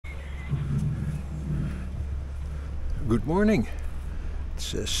Good morning.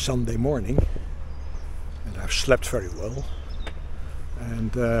 It's a Sunday morning and I've slept very well,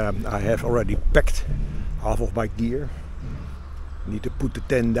 and I have already packed half of my gear. Need to put the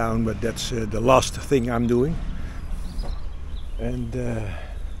tent down, but that's the last thing I'm doing. And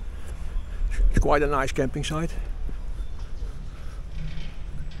it's quite a nice camping site.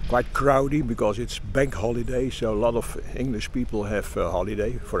 Quite crowded because it's bank holiday, so a lot of English people have a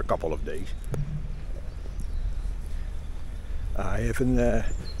holiday for a couple of days. I have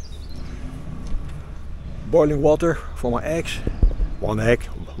boiling water for my eggs. One egg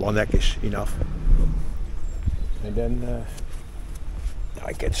is enough. And then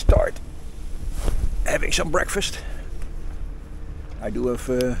I can start having some breakfast. I do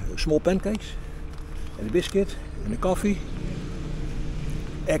have small pancakes and a biscuit and a coffee.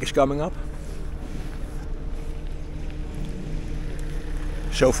 Egg is coming up.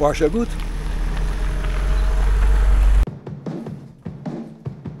 So far so good.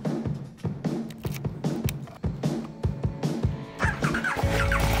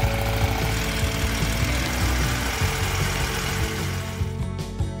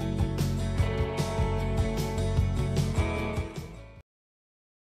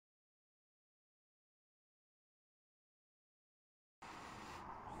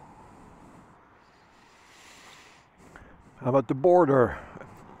 I'm at the border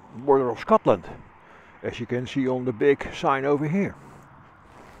of Scotland, as you can see on the big sign over here.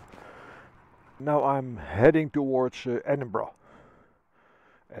 Now I'm heading towards Edinburgh.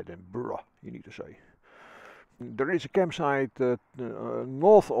 Edinburgh, you need to say. There is a campsite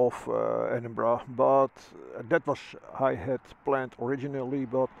north of Edinburgh, but that was I had planned originally.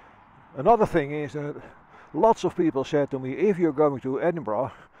 But another thing is that lots of people said to me, if you're going to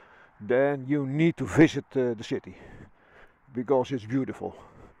Edinburgh, then you need to visit the city, because it's beautiful.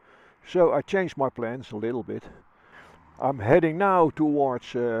 So I changed my plans a little bit. I'm heading now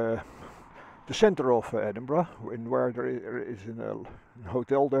towards the center of Edinburgh, where there is a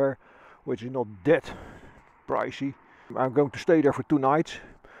hotel there, which is not that pricey. I'm going to stay there for 2 nights.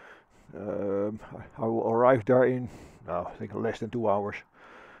 I will arrive there in, I think, less than 2 hours.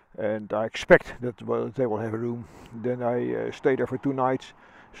 And I expect that they will have a room. Then I stay there for 2 nights.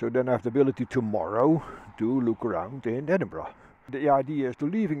 So then I have the ability tomorrow to look around in Edinburgh. The idea is to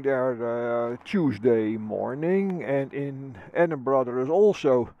leaving there Tuesday morning, and in Edinburgh there is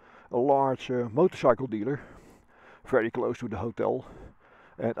also a large motorcycle dealer very close to the hotel,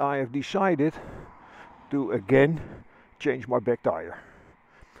 and I have decided to again change my back tire,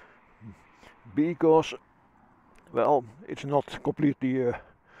 because, well, it's not completely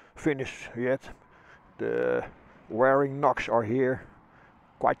finished yet. The wearing knocks are here,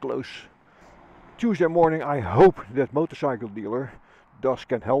 quite close. Tuesday morning I hope that motorcycle dealer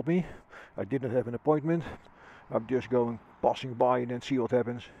can help me. I didn't have an appointment. I'm just passing by and then see what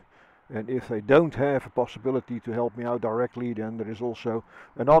happens. And if they don't have a possibility to help me out directly, then there is also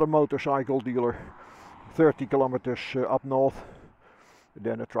another motorcycle dealer 30 kilometers up north.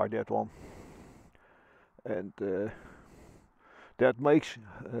 Then I try that one. And that makes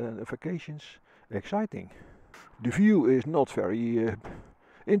vacations exciting. The view is not very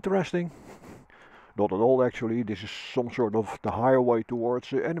interesting, not at all actually. This is some sort of the highway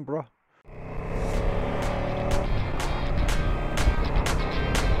towards Edinburgh.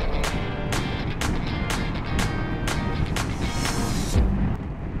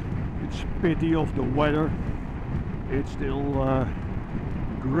 It's pity of the weather. It's still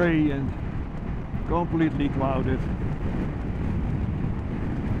grey and completely clouded.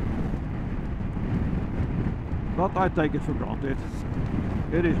 But I take it for granted.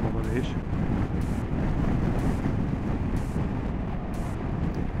 It is what it is.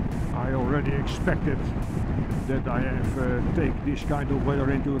 I already expected that I have take this kind of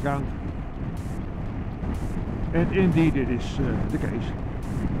weather into account. And indeed it is the case.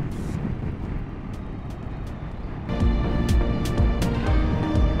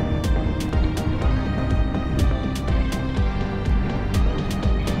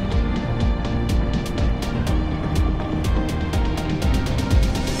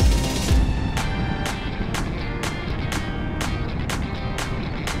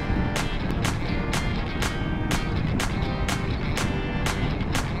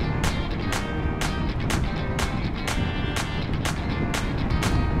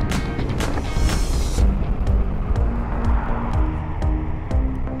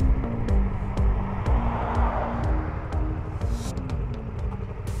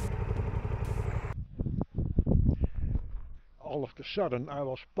 All of a sudden I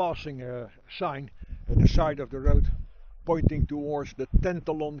was passing a sign at the side of the road pointing towards the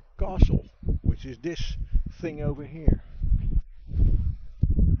Tantallon Castle, which is this thing over here.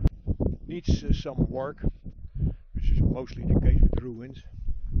 Needs some work, which is mostly the case with ruins,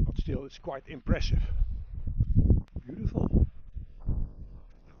 but still it's quite impressive. Beautiful.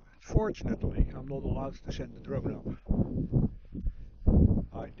 Fortunately, I'm not allowed to send the drone up.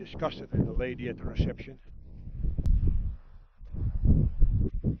 I discussed it with the lady at the reception.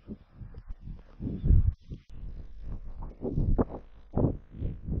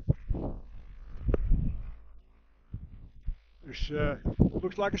 This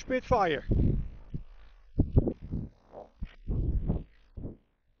looks like a Spitfire.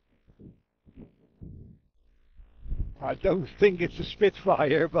 I don't think it's a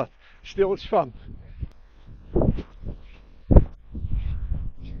Spitfire, but still it's fun.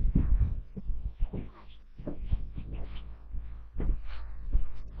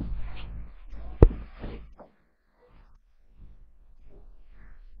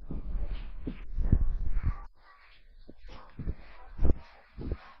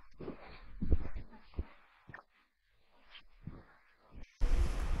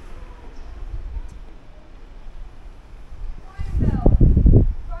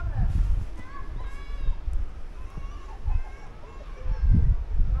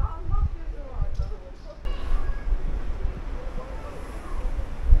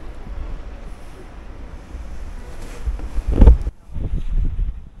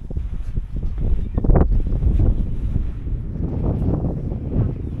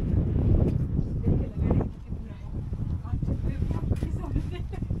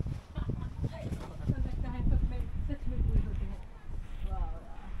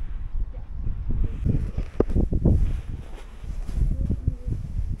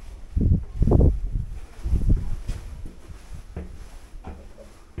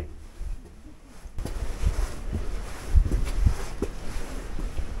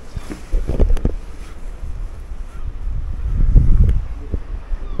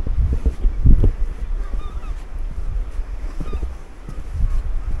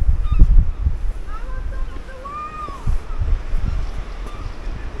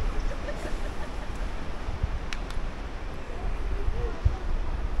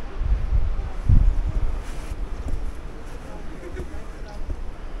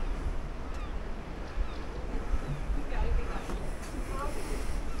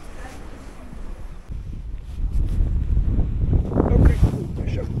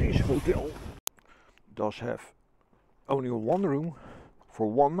 Hotel does have only one room for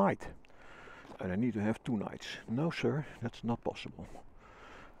one night, and I need to have 2 nights. No sir, that's not possible.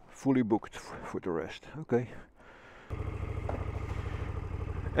 Fully booked for the rest. Okay.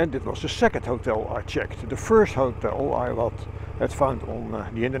 And it was the second hotel I checked. The first hotel I had found on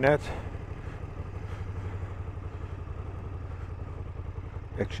the internet.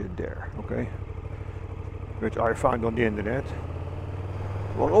 Exit there, okay. Which I found on the internet.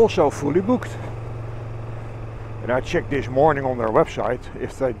 Was also fully booked, and I checked this morning on their website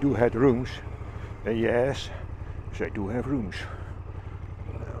if they do have rooms, and yes, they do have rooms.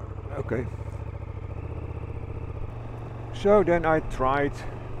 Okay, so then I tried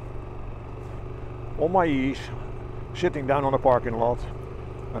on my ease sitting down on a parking lot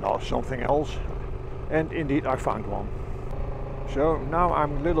and asked something else, and indeed I found one. So now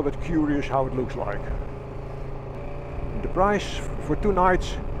I'm a little bit curious how it looks like. The price for 2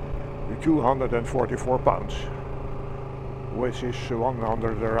 nights, £244, which is around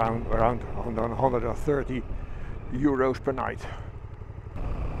 130 euros per night.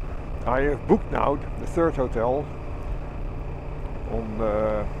 I have booked now the third hotel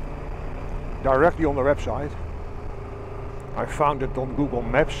directly on the website. I found it on Google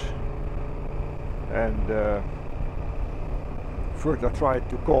Maps, and first I tried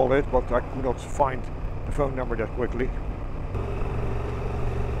to call it, but I could not find the phone number that quickly.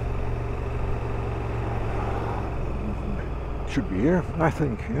 Should be here, I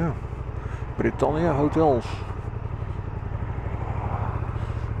think, yeah. Brittania Hotels.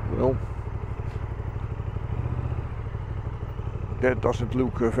 Well, that doesn't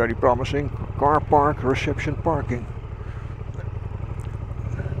look very promising. Car park, reception parking.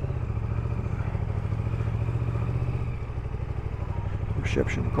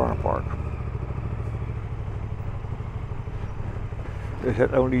 Reception car park. It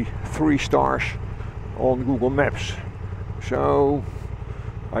had only 3 stars on Google Maps, so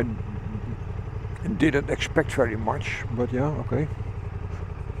I didn't expect very much, but yeah, okay.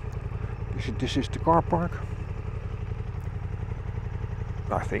 This is the car park?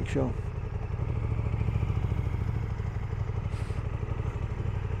 I think so.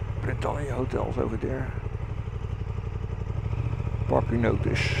 Brittania Hotels over there. Parking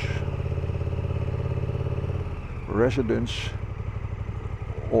notice. residents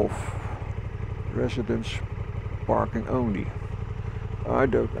of residents parking only. I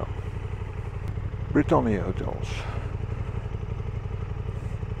don't know. Brittania Hotels.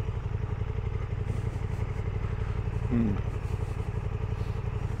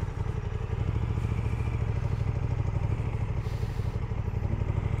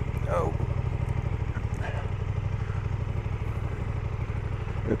 Oh.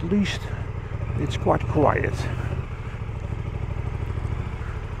 At least it's quite quiet.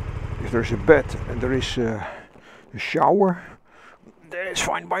 If there's a bed and there is a shower, then it's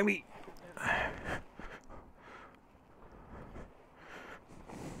fine by me.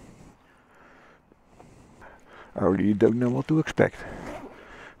 I really don't know what to expect.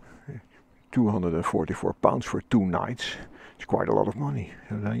 £244 for 2 nights. It's quite a lot of money.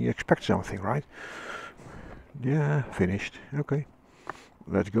 So then you expect something, right? Yeah, finished. Okay,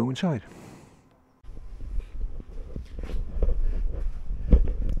 let's go inside.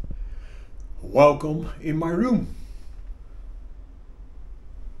 Welcome in my room.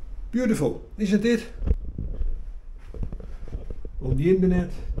 Beautiful, isn't it? On the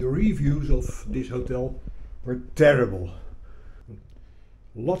internet, the reviews of this hotel were terrible.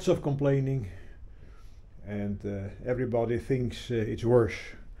 Lots of complaining, and everybody thinks it's worse.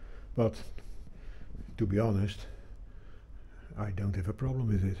 But to be honest, I don't have a problem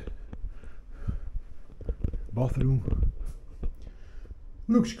with it. Bathroom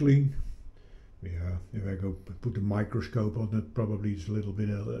looks clean. Yeah, if I go put a microscope on it, probably it's a little bit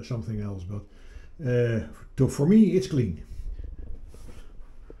something else, but for me it's clean.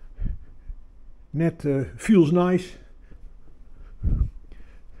 Net feels nice.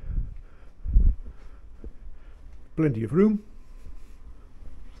 Plenty of room.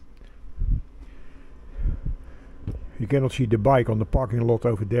 You cannot see the bike on the parking lot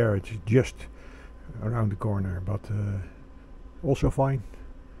over there, it's just around the corner, but also fine.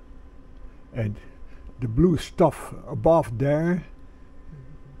 And the blue stuff above there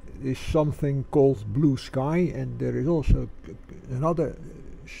is something called blue sky, and there is also another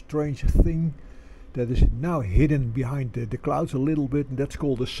strange thing that is now hidden behind the clouds a little bit, and that's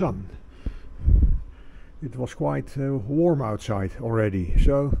called the sun. It was quite warm outside already,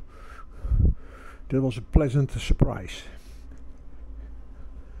 so that was a pleasant surprise.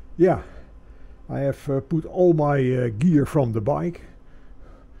 Yeah, I have put all my gear from the bike,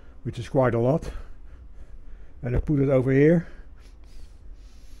 which is quite a lot, and I put it over here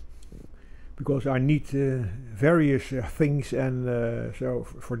because I need various things, and so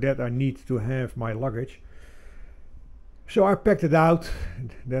for that I need to have my luggage. So I packed it out,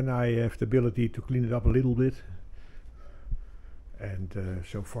 and then I have the ability to clean it up a little bit, and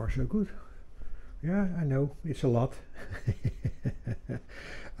so far so good. Yeah, I know, it's a lot.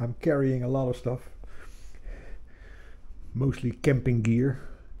 I'm carrying a lot of stuff, mostly camping gear.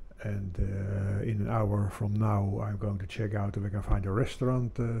 And in an hour from now I'm going to check out if I can find a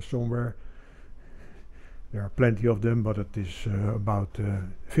restaurant somewhere. There are plenty of them, but it is about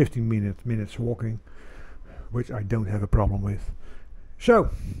 15 minutes walking, which I don't have a problem with. So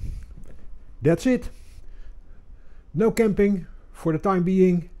that's it. No camping for the time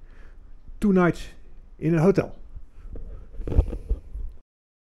being. 2 nights in a hotel.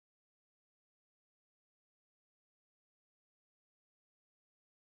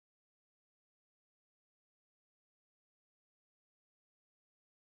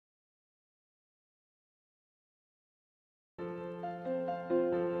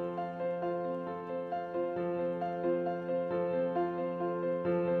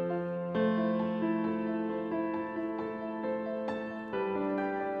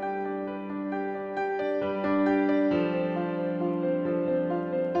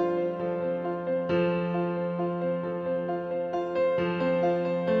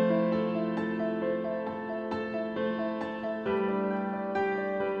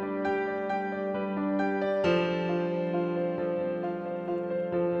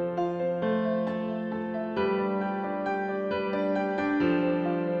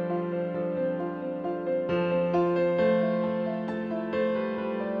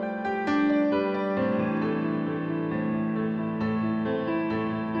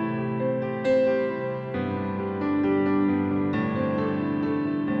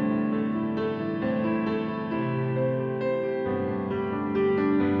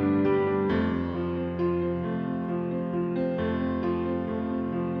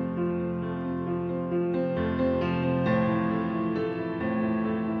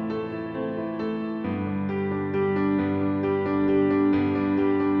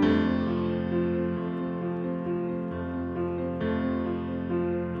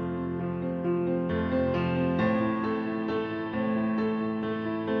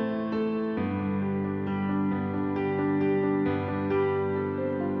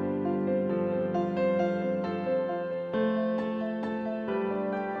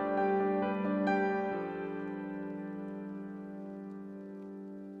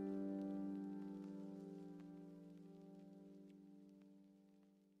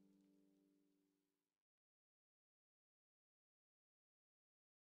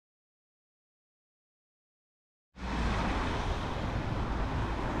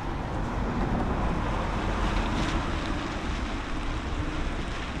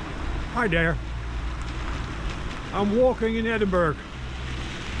 Hi there. I'm walking in Edinburgh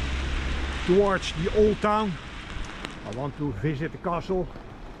towards the Old Town. I want to visit the castle.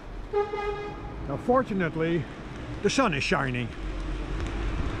 Now fortunately the sun is shining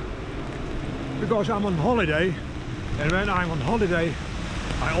because I'm on holiday, and when I'm on holiday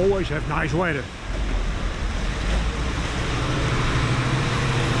I always have nice weather,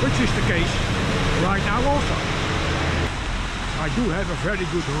 which is the case right now also. I do have a very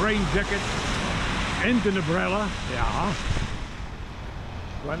good rain jacket and an umbrella. Yeah.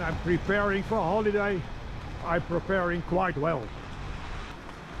 When I'm preparing for a holiday, I'm preparing quite well.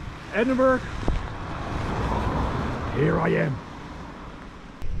 Edinburgh, here I am.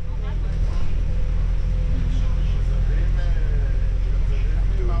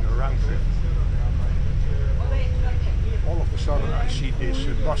 Doing a round trip. All of a sudden I see this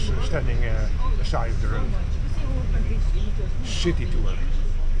bus standing on the side of the road. City tour.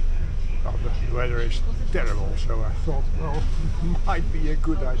 Well, the weather is terrible, so I thought, well, might be a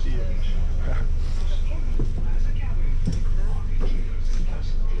good idea.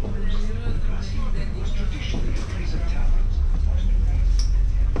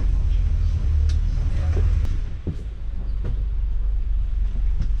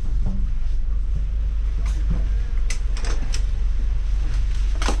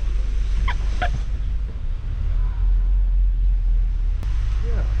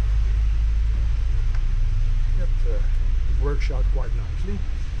 Works out quite nicely.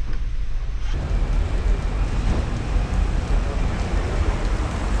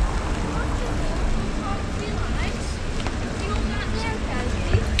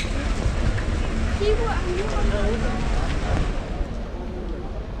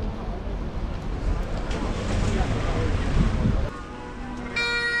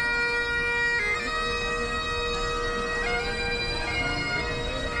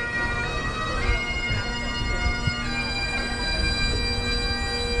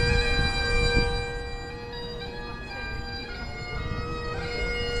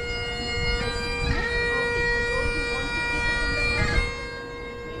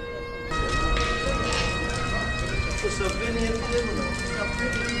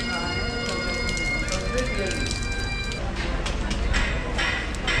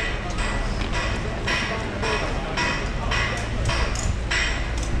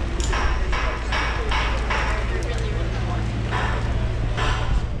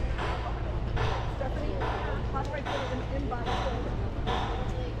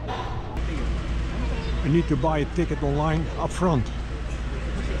 You need to buy a ticket online up front.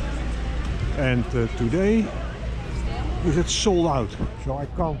 And today it's sold out, so I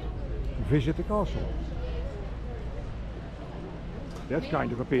can't visit the castle. That's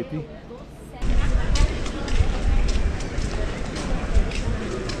kind of a pity.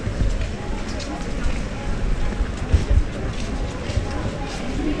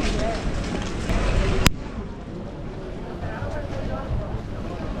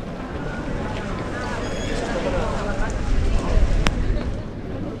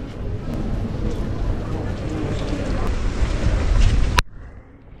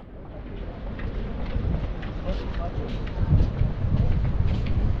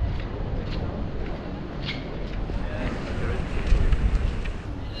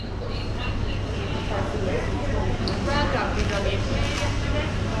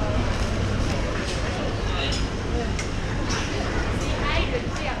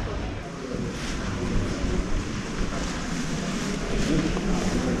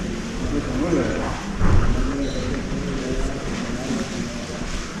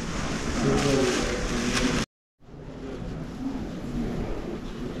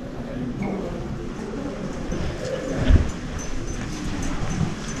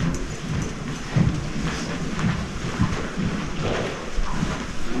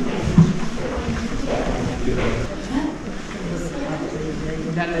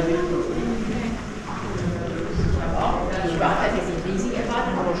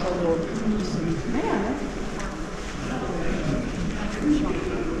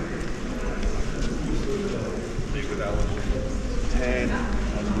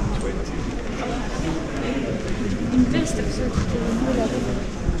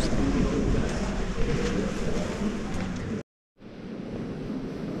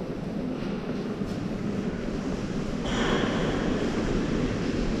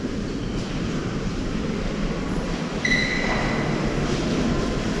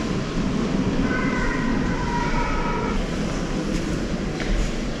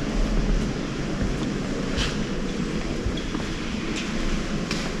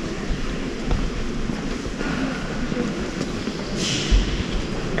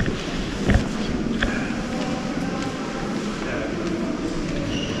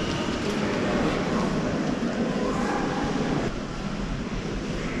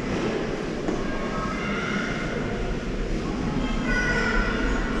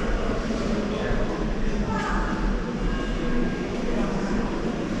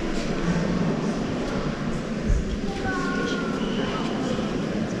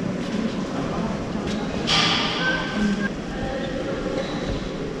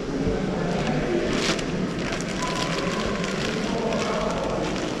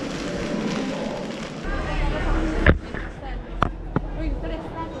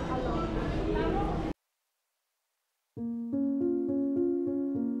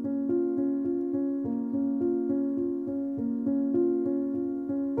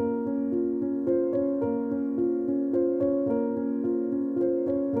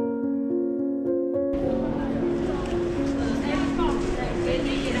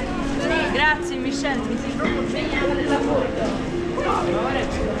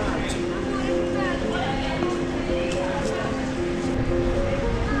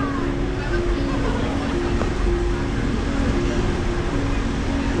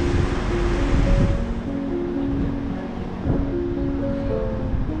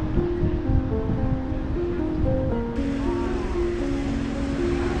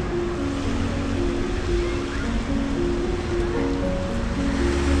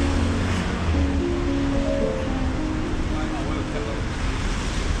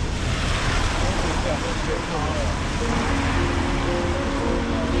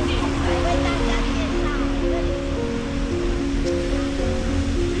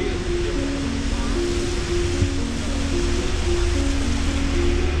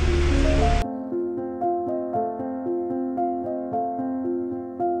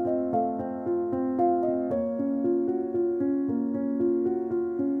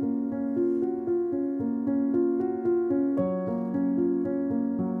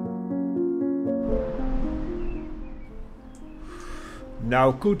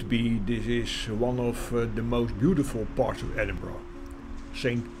 Now could be this is one of the most beautiful parts of Edinburgh.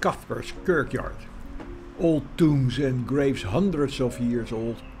 St Cuthbert's Kirkyard. Old tombs and graves hundreds of years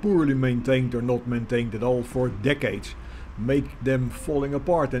old, poorly maintained or not maintained at all for decades, make them falling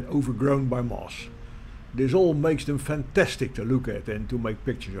apart and overgrown by moss. This all makes them fantastic to look at and to make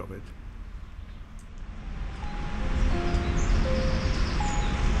pictures of it.